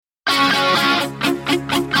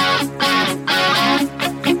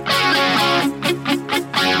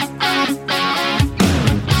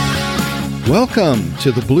Welcome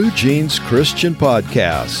to the Blue Jeans Christian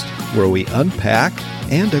Podcast, where we unpack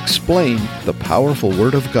and explain the powerful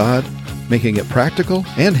Word of God, making it practical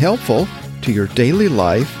and helpful to your daily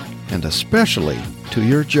life and especially to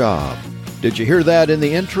your job. Did you hear that in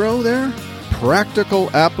the intro there? Practical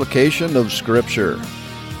application of Scripture.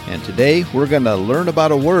 And today we're going to learn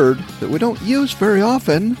about a word that we don't use very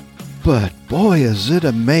often, but boy is it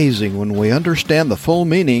amazing when we understand the full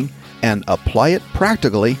meaning and apply it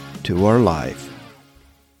practically to our life.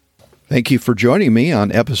 Thank you for joining me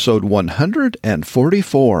on episode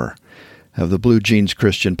 144 of the Blue Jeans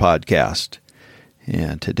Christian Podcast.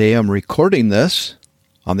 And today I'm recording this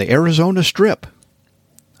on the Arizona Strip.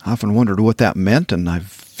 I often wondered what that meant, and I've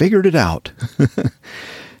figured it out.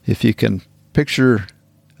 If you can picture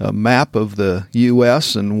a map of the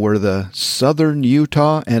U.S. and where the southern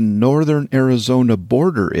Utah and northern Arizona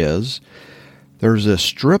border is, there's a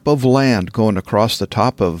strip of land going across the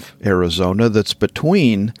top of Arizona that's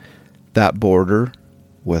between that border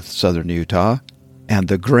with southern Utah and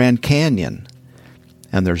the Grand Canyon.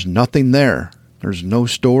 And there's nothing there. There's no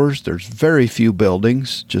stores. There's very few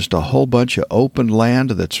buildings. Just a whole bunch of open land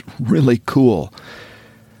that's really cool.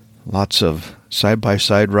 Lots of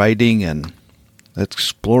side-by-side riding and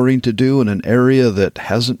exploring to do in an area that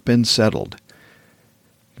hasn't been settled.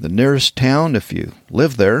 The nearest town, if you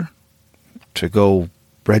live there, to go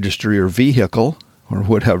register your vehicle or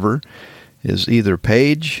whatever, is either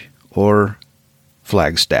Page or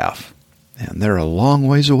Flagstaff. And they're a long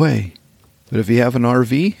ways away. But if you have an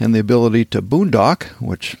RV and the ability to boondock,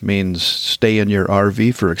 which means stay in your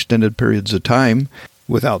RV for extended periods of time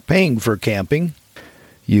without paying for camping,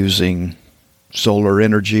 using solar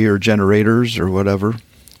energy or generators or whatever,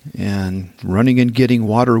 and running and getting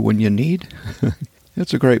water when you need,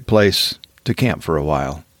 it's a great place to camp for a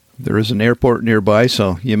while. There is an airport nearby,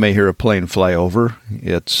 so you may hear a plane fly over.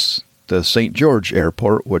 It's the St. George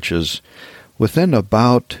Airport, which is within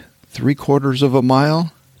about 3/4 of a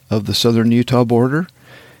mile of the southern Utah border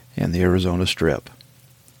and the Arizona Strip.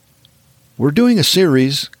 We're doing a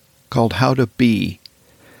series called How to Be,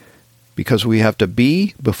 because we have to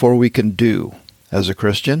be before we can do as a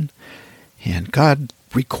Christian. And God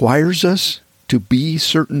requires us to be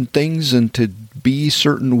certain things and to be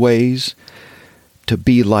certain ways, to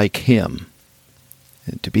be like Him,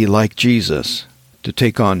 and to be like Jesus, to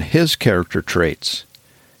take on His character traits.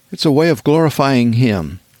 It's a way of glorifying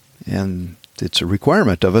Him, and it's a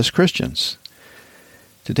requirement of us Christians.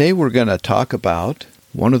 Today we're going to talk about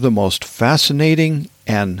one of the most fascinating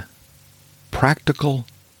and practical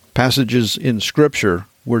passages in Scripture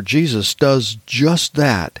where Jesus does just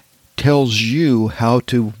that, tells you how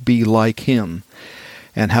to be like Him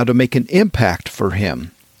and how to make an impact for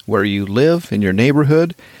Him where you live, in your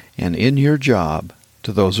neighborhood, and in your job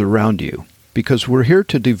to those around you. Because we're here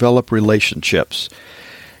to develop relationships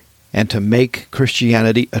and to make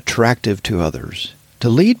Christianity attractive to others, to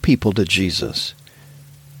lead people to Jesus.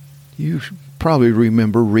 You probably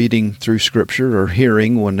remember reading through Scripture or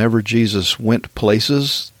hearing whenever Jesus went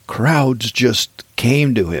places, crowds just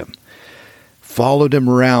came to Him, followed Him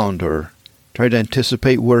around, or tried to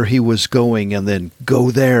anticipate where He was going and then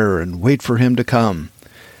go there and wait for Him to come.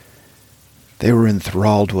 They were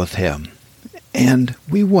enthralled with Him. And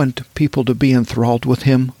we want people to be enthralled with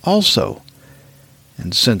Him also.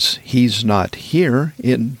 And since He's not here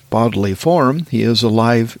in bodily form, He is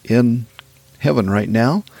alive in heaven right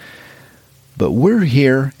now, but we're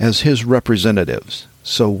here as His representatives.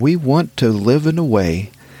 So we want to live in a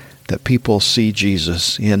way that people see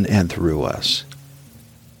Jesus in and through us.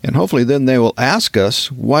 And hopefully then they will ask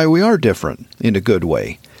us why we are different in a good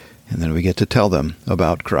way. And then we get to tell them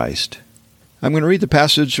about Christ. I'm going to read the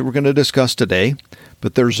passage that we're going to discuss today,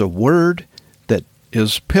 but there's a word that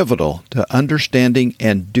is pivotal to understanding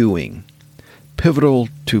and doing, pivotal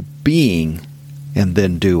to being and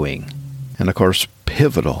then doing, and of course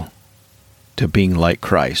pivotal to being like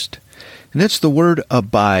Christ. And it's the word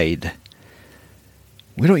abide.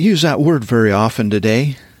 We don't use that word very often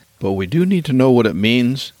today, but we do need to know what it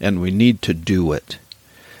means, and we need to do it.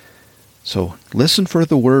 So listen for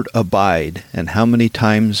the word abide and how many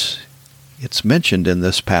times it's mentioned in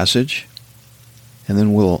this passage, and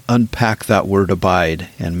then we'll unpack that word abide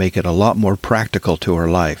and make it a lot more practical to our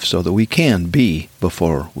life so that we can be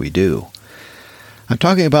before we do. I'm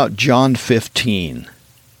talking about John 15,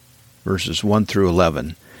 verses 1 through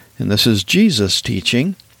 11, and this is Jesus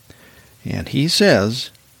teaching, and He says,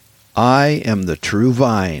 "I am the true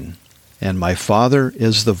vine, and my Father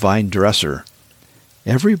is the vine dresser.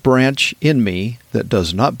 Every branch in me that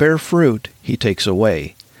does not bear fruit, He takes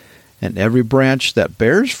away. And every branch that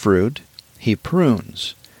bears fruit, He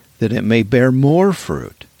prunes, that it may bear more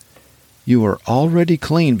fruit. You are already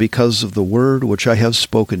clean because of the word which I have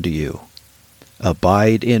spoken to you.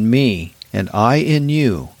 Abide in me, and I in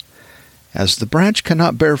you. As the branch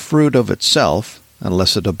cannot bear fruit of itself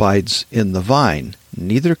unless it abides in the vine,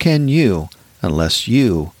 neither can you unless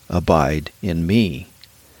you abide in me.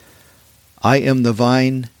 I am the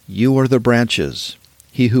vine, you are the branches.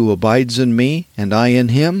 He who abides in me, and I in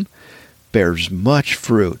him, bears much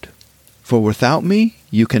fruit. For without me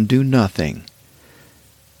you can do nothing.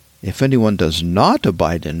 If anyone does not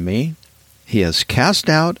abide in me, he is cast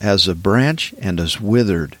out as a branch and is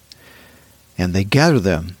withered. And they gather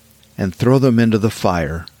them and throw them into the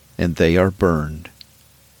fire, and they are burned.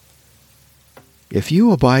 If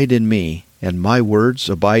you abide in me, and my words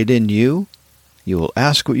abide in you, you will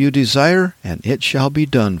ask what you desire, and it shall be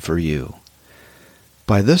done for you.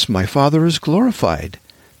 By this my Father is glorified,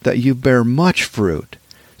 that you bear much fruit,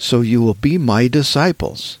 so you will be my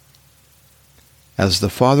disciples. As the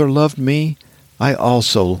Father loved me, I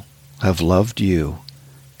also have loved you.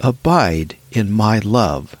 Abide in my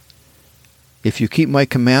love. If you keep my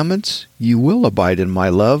commandments, you will abide in my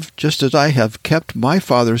love, just as I have kept my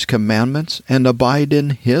Father's commandments and abide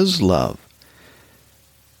in his love.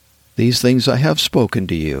 These things I have spoken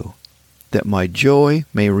to you, that my joy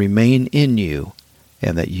may remain in you,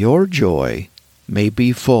 and that your joy may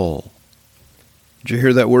be full. Did you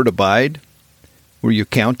hear that word abide? Were you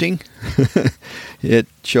counting? It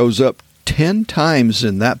shows up 10 times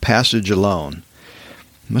in that passage alone.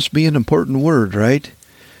 Must be an important word, right?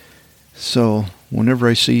 So whenever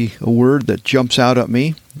I see a word that jumps out at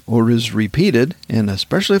me or is repeated, and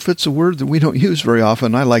especially if it's a word that we don't use very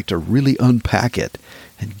often, I like to really unpack it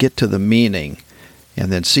and get to the meaning,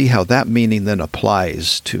 and then see how that meaning then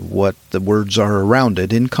applies to what the words are around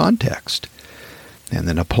it in context, and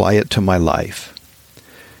then apply it to my life.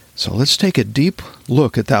 So let's take a deep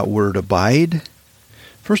look at that word abide.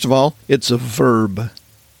 First of all, it's a verb,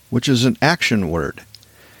 which is an action word.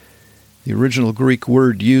 The original Greek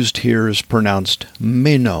word used here is pronounced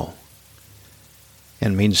meno,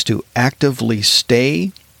 and means to actively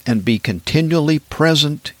stay and be continually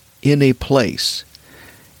present in a place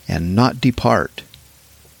and not depart.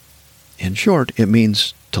 In short, it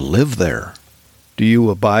means to live there. Do you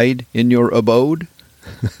abide in your abode?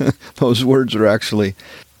 Those words are actually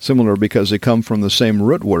similar because they come from the same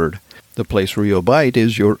root word. The place where you abide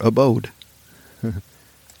is your abode.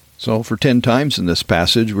 So for 10 times in this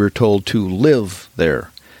passage, we're told to live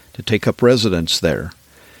there, to take up residence there.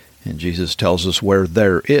 And Jesus tells us where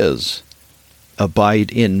there is.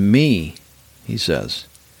 Abide in me, he says.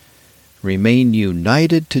 Remain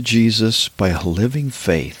united to Jesus by a living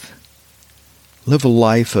faith. Live a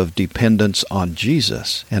life of dependence on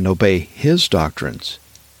Jesus and obey his doctrines.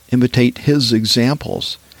 Imitate his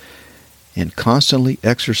examples and constantly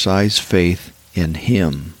exercise faith in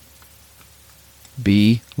him.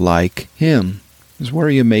 Be like him is where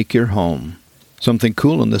you make your home. Something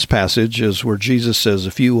cool in this passage is where Jesus says,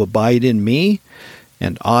 if you abide in me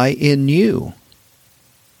and I in you.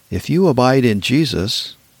 If you abide in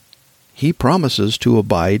Jesus, he promises to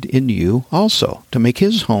abide in you also, to make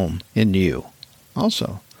his home in you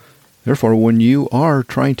also. Therefore, when you are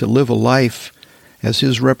trying to live a life as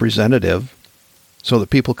his representative so that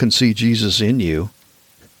people can see Jesus in you,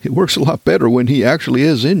 it works a lot better when he actually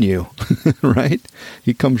is in you, right?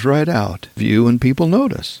 He comes right out of you and people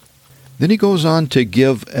notice. Then he goes on to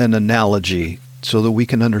give an analogy so that we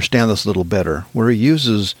can understand this a little better, where he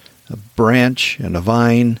uses a branch and a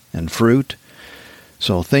vine and fruit.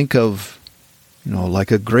 So think of, like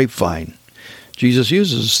a grapevine. Jesus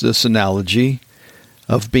uses this analogy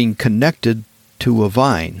of being connected to a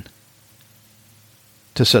vine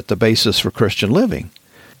to set the basis for Christian living.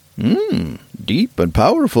 Deep and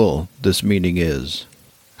powerful this meaning is.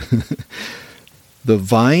 The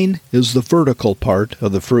vine is the vertical part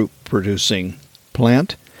of the fruit-producing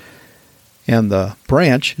plant, and the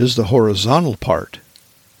branch is the horizontal part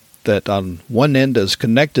that on one end is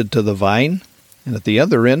connected to the vine, and at the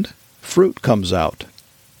other end, fruit comes out,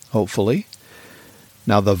 hopefully.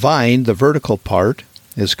 Now the vine, the vertical part,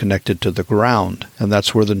 is connected to the ground, and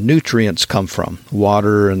that's where the nutrients come from,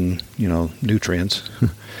 water and, nutrients.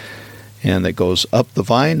 And it goes up the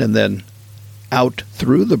vine and then out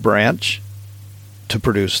through the branch to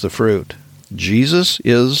produce the fruit. Jesus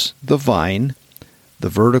is the vine, the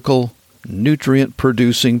vertical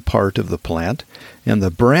nutrient-producing part of the plant, and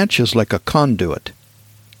the branch is like a conduit.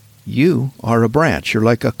 You are a branch. You're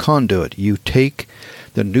like a conduit. You take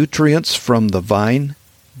the nutrients from the vine,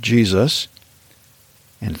 Jesus,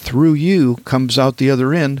 and through you comes out the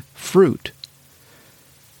other end fruit.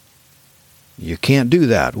 You can't do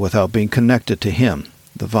that without being connected to him,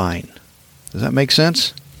 the vine. Does that make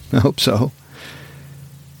sense? I hope so.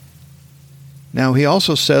 Now, he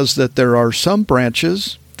also says that there are some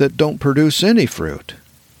branches that don't produce any fruit.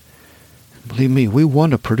 Believe me, we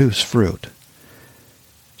want to produce fruit.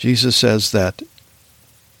 Jesus says that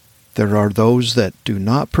there are those that do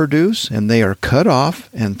not produce, and they are cut off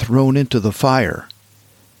and thrown into the fire.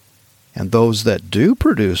 And those that do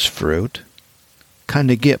produce fruit kind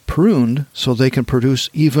of get pruned so they can produce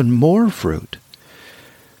even more fruit.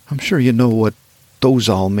 I'm sure you know what those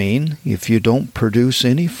all mean. If you don't produce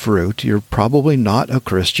any fruit, you're probably not a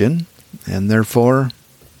Christian, and therefore,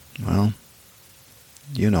 well,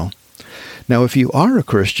 you know. Now, if you are a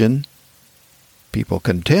Christian, people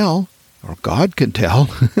can tell, or God can tell,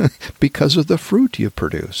 because of the fruit you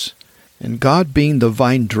produce. And God, being the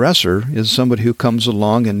vine dresser, is somebody who comes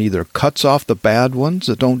along and either cuts off the bad ones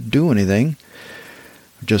that don't do anything,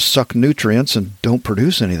 just suck nutrients and don't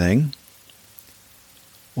produce anything,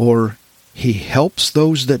 or he helps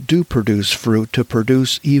those that do produce fruit to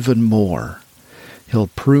produce even more. He'll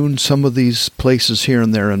prune some of these places here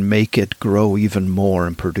and there and make it grow even more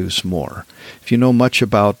and produce more. If you know much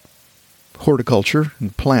about horticulture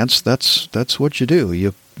and plants, that's what you do.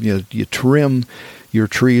 You trim your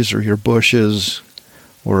trees or your bushes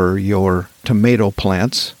or your tomato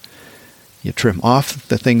plants. You trim off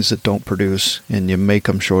the things that don't produce and you make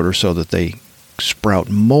them shorter so that they sprout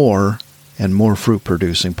more and more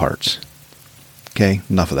fruit-producing parts. Okay,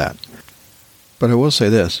 enough of that. But I will say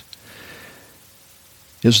this.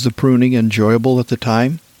 Is the pruning enjoyable at the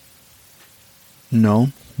time? No,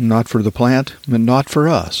 not for the plant and not for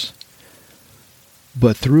us.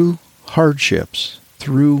 But through hardships,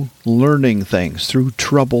 through learning things, through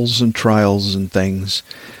troubles and trials and things,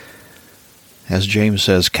 as James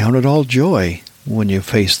says, count it all joy when you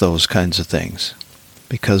face those kinds of things,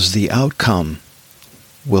 because the outcome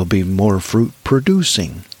will be more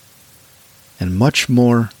fruit-producing and much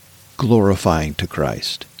more glorifying to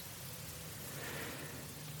Christ.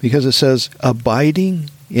 Because it says, abiding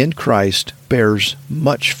in Christ bears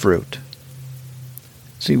much fruit.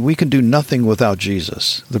 See, we can do nothing without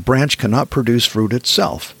Jesus. The branch cannot produce fruit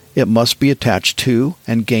itself. It must be attached to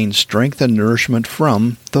and gain strength and nourishment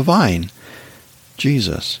from the vine,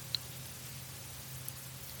 Jesus.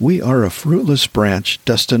 We are a fruitless branch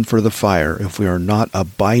destined for the fire if we are not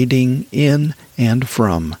abiding in and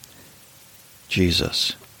from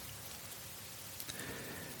Jesus.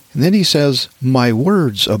 And then he says, my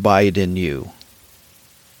words abide in you.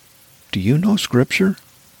 Do you know Scripture?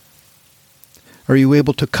 Are you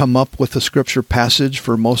able to come up with a Scripture passage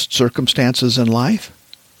for most circumstances in life?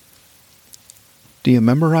 Do you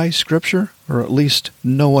memorize Scripture, or at least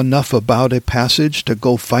know enough about a passage to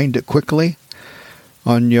go find it quickly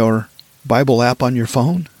on your Bible app on your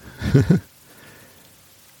phone?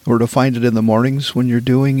 Or to find it in the mornings when you're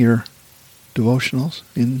doing your devotionals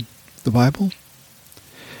in the Bible?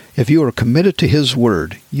 If you are committed to His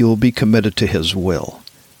Word, you will be committed to His will.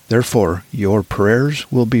 Therefore, your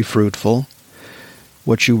prayers will be fruitful.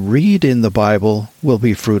 What you read in the Bible will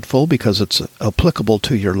be fruitful because it's applicable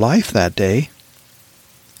to your life that day,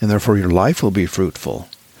 and therefore your life will be fruitful.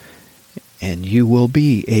 And you will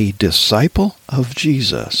be a disciple of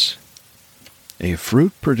Jesus, a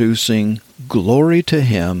fruit-producing, glory to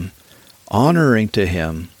Him, honoring to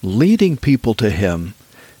Him, leading people to Him,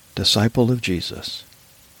 disciple of Jesus.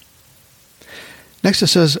 Next it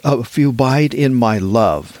says, if you abide in my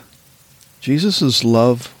love. Jesus'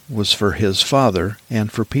 love was for His Father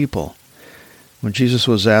and for people. When Jesus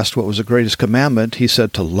was asked what was the greatest commandment, He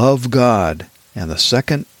said to love God, and the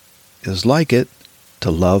second is like it,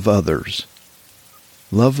 to love others.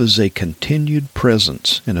 Love is a continued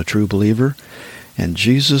presence in a true believer, and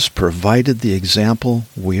Jesus provided the example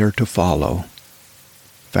we are to follow.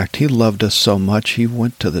 In fact, He loved us so much, He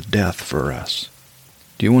went to the death for us.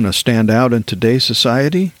 Do you want to stand out in today's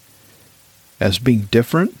society as being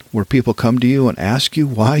different, where people come to you and ask you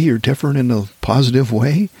why you're different in a positive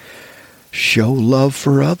way? Show love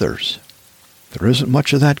for others. There isn't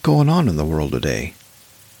much of that going on in the world today.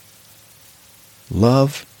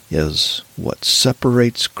 Love is what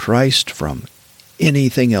separates Christ from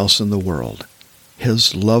anything else in the world.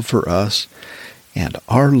 His love for us, and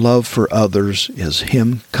our love for others is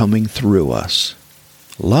Him coming through us.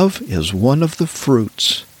 Love is one of the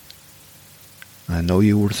fruits. I know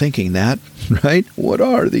you were thinking that, right? What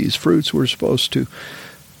are these fruits we're supposed to?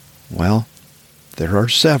 Well, there are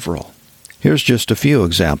several. Here's just a few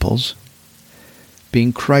examples.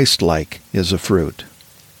 Being Christ-like is a fruit,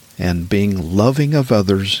 and being loving of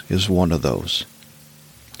others is one of those.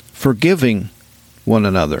 Forgiving one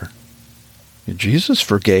another. Jesus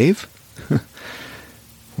forgave.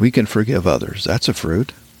 We can forgive others. That's a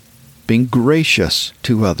fruit. being gracious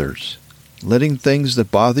to others, letting things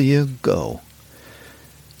that bother you go.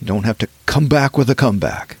 You don't have to come back with a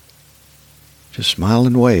comeback. Just smile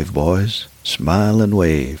and wave, boys. Smile and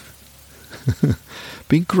wave.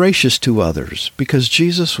 Be gracious to others, because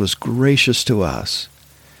Jesus was gracious to us.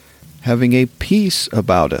 Having a peace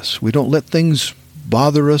about us. We don't let things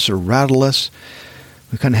bother us or rattle us.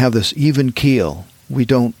 We kind of have this even keel. We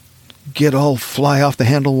don't get all fly off the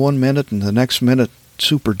handle one minute and the next minute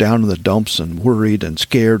super down in the dumps and worried and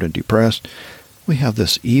scared and depressed. We have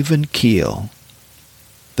this even keel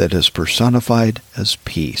that is personified as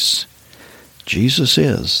peace. Jesus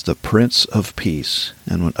is the Prince of Peace,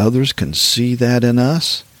 and when others can see that in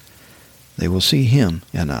us, they will see Him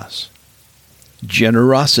in us.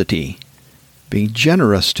 Generosity, being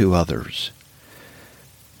generous to others.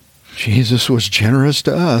 Jesus was generous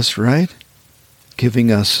to us, right?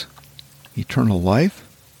 Giving us eternal life.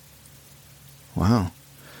 Wow.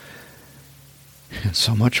 And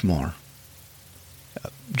so much more.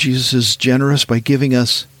 Jesus is generous by giving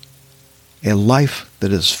us a life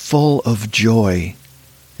that is full of joy,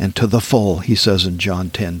 and to the full, he says in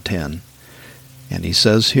John 10:10. And he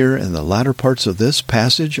says here in the latter parts of this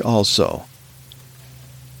passage also,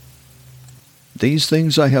 "These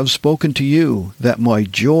things I have spoken to you, that my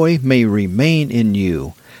joy may remain in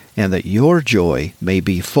you, and that your joy may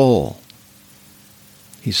be full,"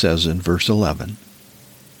 he says in verse 11.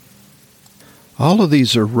 All of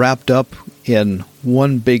these are wrapped up in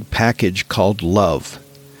one big package called love.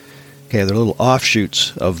 Okay, they're little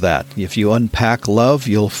offshoots of that. If you unpack love,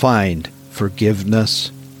 you'll find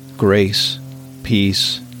forgiveness, grace,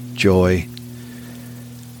 peace, joy,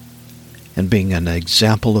 and being an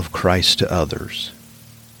example of Christ to others.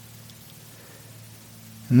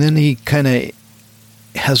 And then he kind of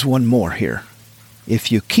has one more here.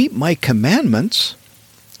 "If you keep my commandments,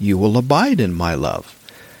 you will abide in my love."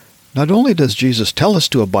 Not only does Jesus tell us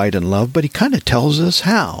to abide in love, but he kind of tells us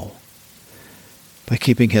how. By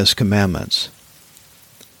keeping his commandments.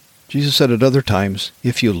 Jesus said at other times,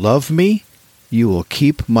 "If you love me, you will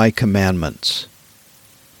keep my commandments."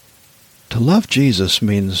 To love Jesus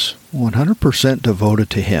means 100% devoted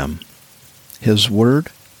to him, his word,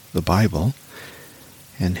 the Bible,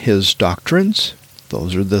 and his doctrines.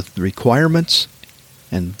 Those are the requirements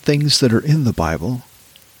and things that are in the Bible.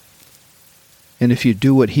 And if you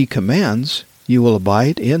do what he commands, you will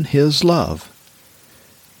abide in his love.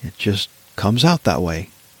 It just comes out that way.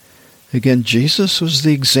 Again, Jesus was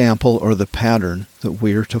the example or the pattern that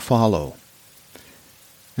we're to follow.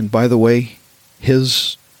 And by the way,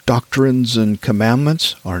 his doctrines and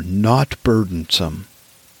commandments are not burdensome.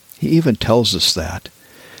 He even tells us that.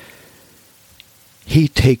 He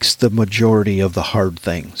takes the majority of the hard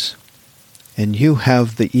things, and you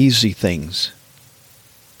have the easy things.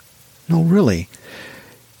 No, really.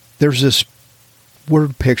 There's this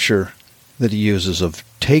word picture that he uses of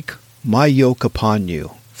take my yoke upon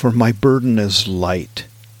you, for my burden is light.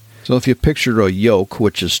 So if you picture a yoke,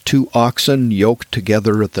 which is 2 oxen yoked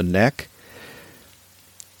together at the neck,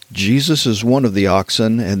 Jesus is one of the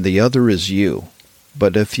oxen and the other is you.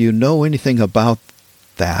 But if you know anything about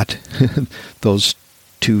that, those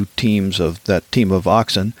two teams of that team of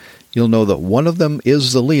oxen, you'll know that one of them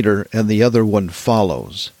is the leader and the other one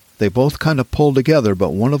follows. They both kind of pull together,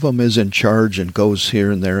 but one of them is in charge and goes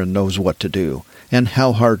here and there and knows what to do and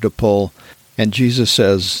how hard to pull. And Jesus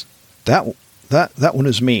says, that one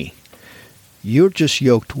is me. You're just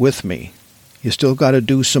yoked with me. You still got to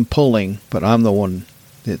do some pulling, but I'm the one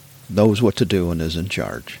that knows what to do and is in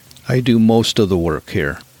charge. I do most of the work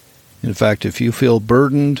here. In fact, if you feel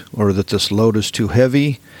burdened or that this load is too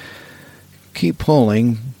heavy, keep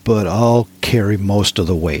pulling, but I'll carry most of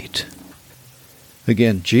the weight.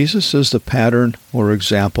 Again, Jesus is the pattern or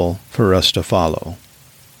example for us to follow.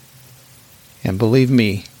 And believe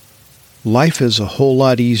me, life is a whole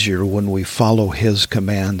lot easier when we follow his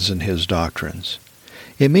commands and his doctrines.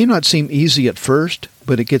 It may not seem easy at first,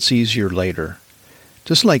 but it gets easier later.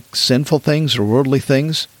 Just like sinful things or worldly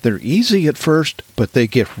things, they're easy at first, but they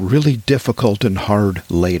get really difficult and hard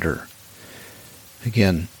later.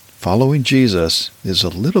 Again, following Jesus is a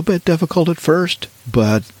little bit difficult at first,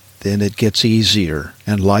 but then it gets easier,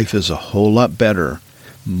 and life is a whole lot better,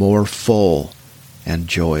 more full, and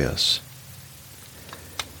joyous.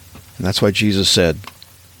 And that's why Jesus said,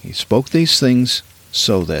 he spoke these things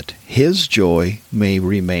so that his joy may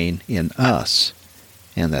remain in us,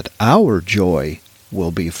 and that our joy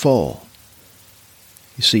will be full.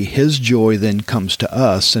 You see, his joy then comes to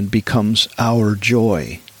us and becomes our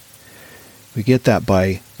joy. We get that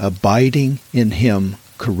by abiding in him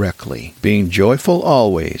correctly. Being joyful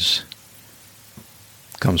always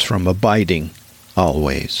comes from abiding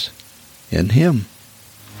always. in Him.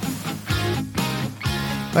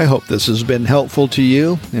 I hope this has been helpful to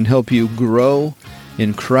you and help you grow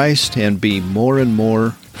in Christ and be more and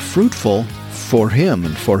more fruitful for Him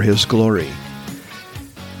and for His glory.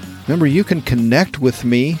 Remember, you can connect with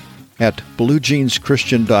me at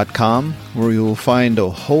bluejeanschristian.com, where you will find a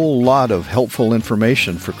whole lot of helpful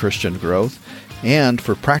information for Christian growth and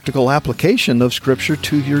for practical application of Scripture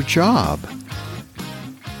to your job.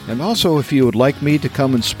 And also, if you would like me to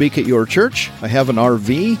come and speak at your church, I have an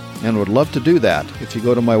RV and would love to do that. If you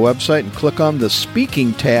go to my website and click on the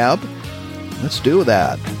Speaking tab, let's do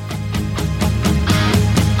that.